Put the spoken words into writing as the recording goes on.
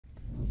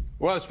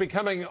Well, it's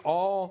becoming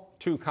all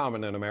too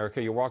common in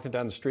America. You're walking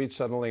down the street,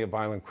 suddenly a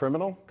violent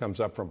criminal comes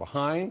up from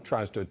behind,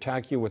 tries to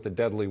attack you with a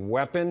deadly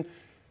weapon.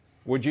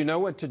 Would you know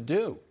what to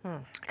do?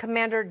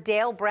 Commander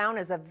Dale Brown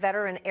is a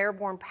veteran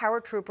airborne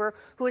paratrooper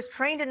who has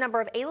trained a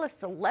number of A-list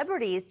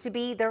celebrities to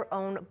be their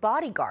own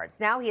bodyguards.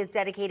 Now he is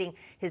dedicating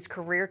his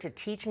career to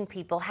teaching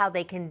people how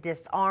they can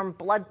disarm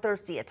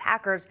bloodthirsty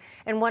attackers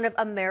in one of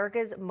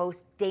America's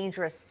most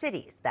dangerous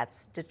cities.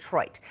 That's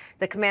Detroit.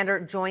 The commander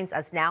joins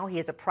us now. He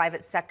is a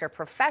private sector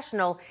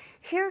professional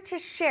here to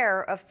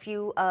share a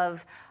few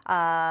of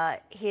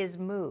his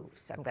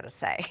moves, I'm going to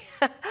say.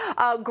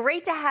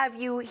 Great to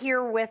have you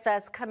here with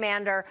us, Commander.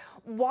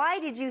 Why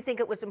did you think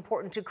it was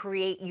important to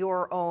create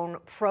your own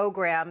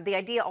program? The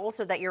idea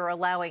also that you're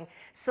allowing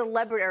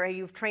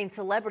you've trained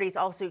celebrities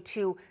also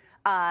to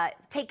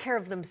take care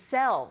of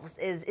themselves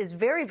is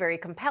very, very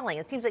compelling.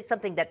 It seems like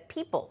something that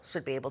people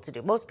should be able to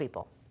do, most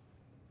people.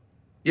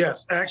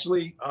 Yes,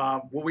 actually,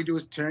 what we do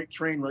is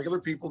train regular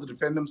people to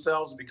defend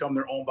themselves and become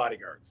their own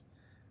bodyguards.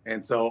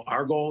 And so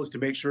our goal is to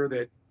make sure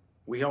that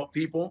we help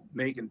people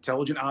make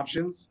intelligent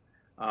options,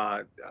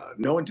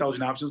 know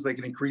intelligent options. They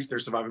can increase their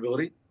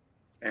survivability.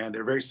 And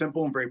they're very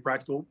simple and very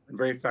practical and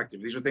very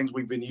effective. These are things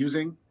we've been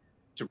using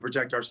to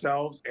protect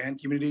ourselves and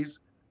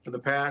communities for the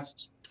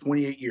past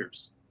 28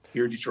 years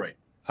here in Detroit.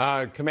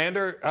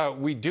 Commander,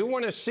 we do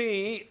want to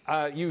see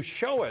you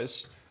show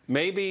us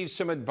maybe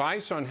some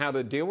advice on how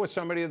to deal with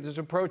somebody that's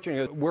approaching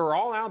us. We're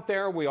all out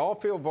there. We all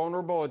feel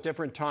vulnerable at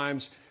different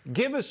times.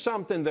 Give us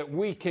something that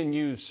we can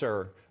use,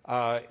 sir,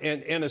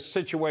 in a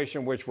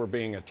situation in which we're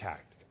being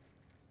attacked.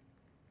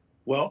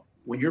 Well,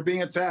 when you're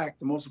being attacked,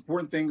 the most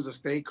important thing is to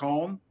stay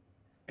calm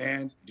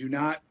and do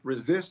not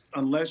resist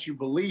unless you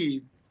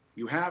believe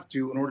you have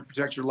to in order to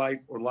protect your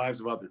life or lives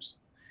of others.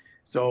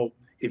 So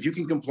if you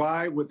can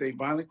comply with a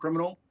violent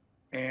criminal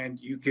and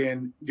you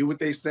can do what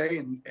they say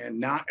and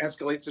not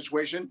escalate the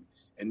situation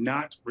and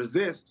not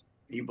resist,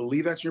 and you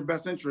believe that's your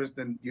best interest,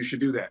 then you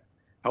should do that.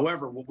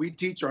 However, what we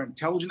teach are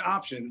intelligent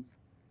options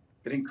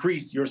that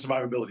increase your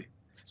survivability.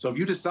 So if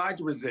you decide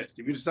to resist,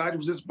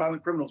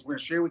 violent criminals, we're going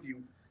to share with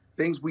you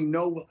things we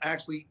know will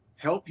actually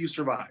help you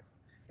survive.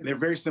 And they're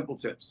very simple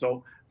tips.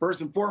 So first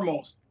and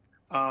foremost,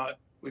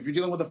 if you're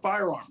dealing with a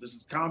firearm, this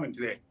is common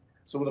today.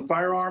 So with a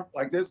firearm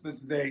like this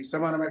is a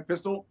semi-automatic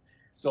pistol.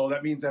 So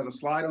that means there's a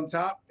slide on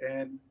top.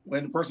 And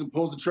when the person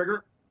pulls the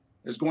trigger,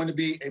 there's going to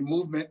be a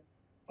movement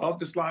of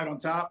the slide on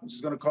top, which is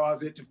going to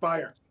cause it to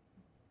fire.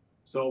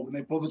 So when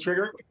they pull the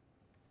trigger,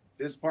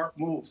 this part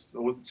moves.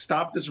 So to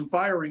stop this from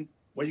firing,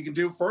 what you can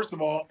do, first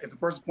of all, if the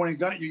person's pointing a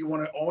gun at you, you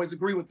want to always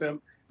agree with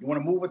them. You want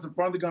to move what's in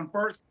front of the gun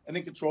first and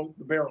then control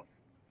the barrel.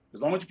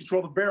 As long as you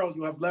control the barrel,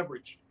 you have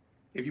leverage.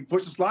 If you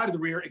push the slide to the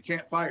rear, it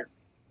can't fire.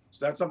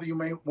 So that's something you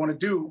may want to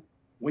do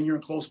when you're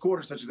in close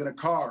quarters, such as in a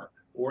car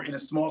or in a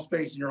small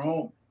space in your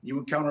home. You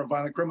encounter a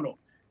violent criminal.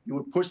 You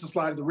would push the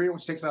slide to the rear,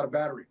 which takes out a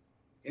battery.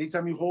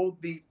 Anytime you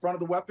hold the front of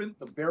the weapon,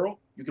 the barrel,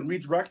 you can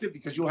redirect it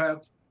because you'll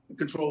have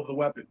control of the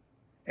weapon.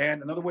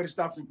 And another way to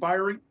stop from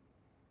firing,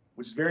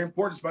 which is very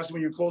important, especially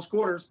when you're in close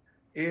quarters,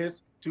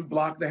 is to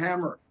block the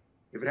hammer.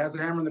 If it has a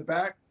hammer in the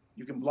back,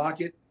 you can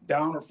block it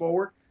down or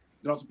forward.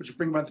 You can also put your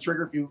finger behind the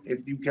trigger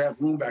if you have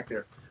room back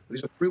there.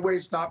 These are 3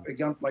 ways to stop a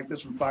gun like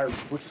this from firing.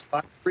 Push the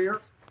slide to the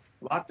rear,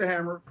 lock the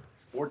hammer,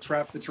 or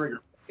trap the trigger.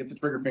 Get the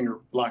trigger finger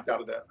blocked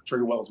out of the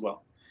trigger well as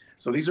well.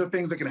 So these are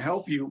things that can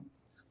help you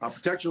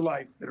protect your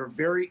life that are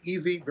very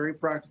easy, very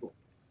practical.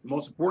 The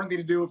most important thing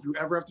to do if you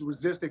ever have to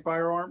resist a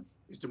firearm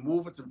is to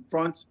move what's in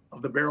front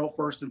of the barrel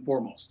first and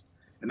foremost.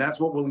 And that's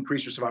what will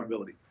increase your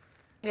survivability.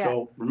 Yeah.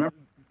 So remember,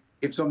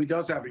 if something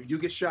does happen, if you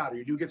do get shot or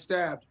you do get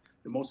stabbed,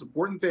 the most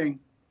important thing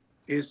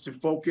is to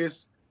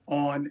focus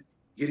on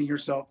getting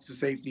yourself to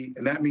safety,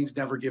 and that means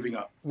never giving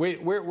up.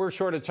 We're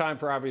short of time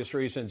for obvious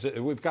reasons.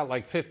 We've got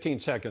like 15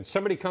 seconds.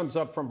 Somebody comes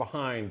up from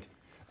behind.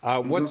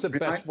 What's the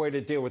best way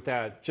to deal with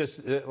that?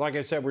 Just like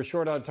I said, we're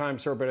short on time,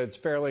 sir, but it's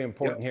fairly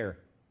important here.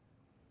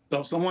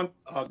 So if someone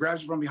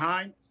grabs you from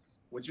behind,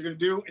 what you're going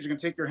to do is you're going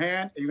to take your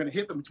hand and you're going to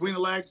hit them between the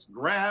legs,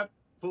 grab,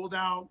 pull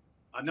down.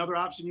 Another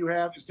option you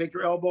have is take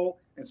your elbow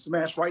and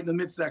smash right in the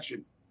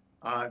midsection.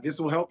 This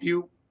will help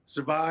you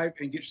survive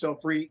and get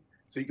yourself free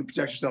so you can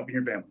protect yourself and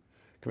your family.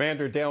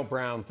 Commander Dale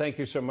Brown, thank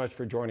you so much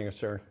for joining us,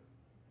 sir.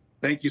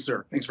 Thank you,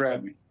 sir. Thanks for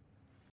having me.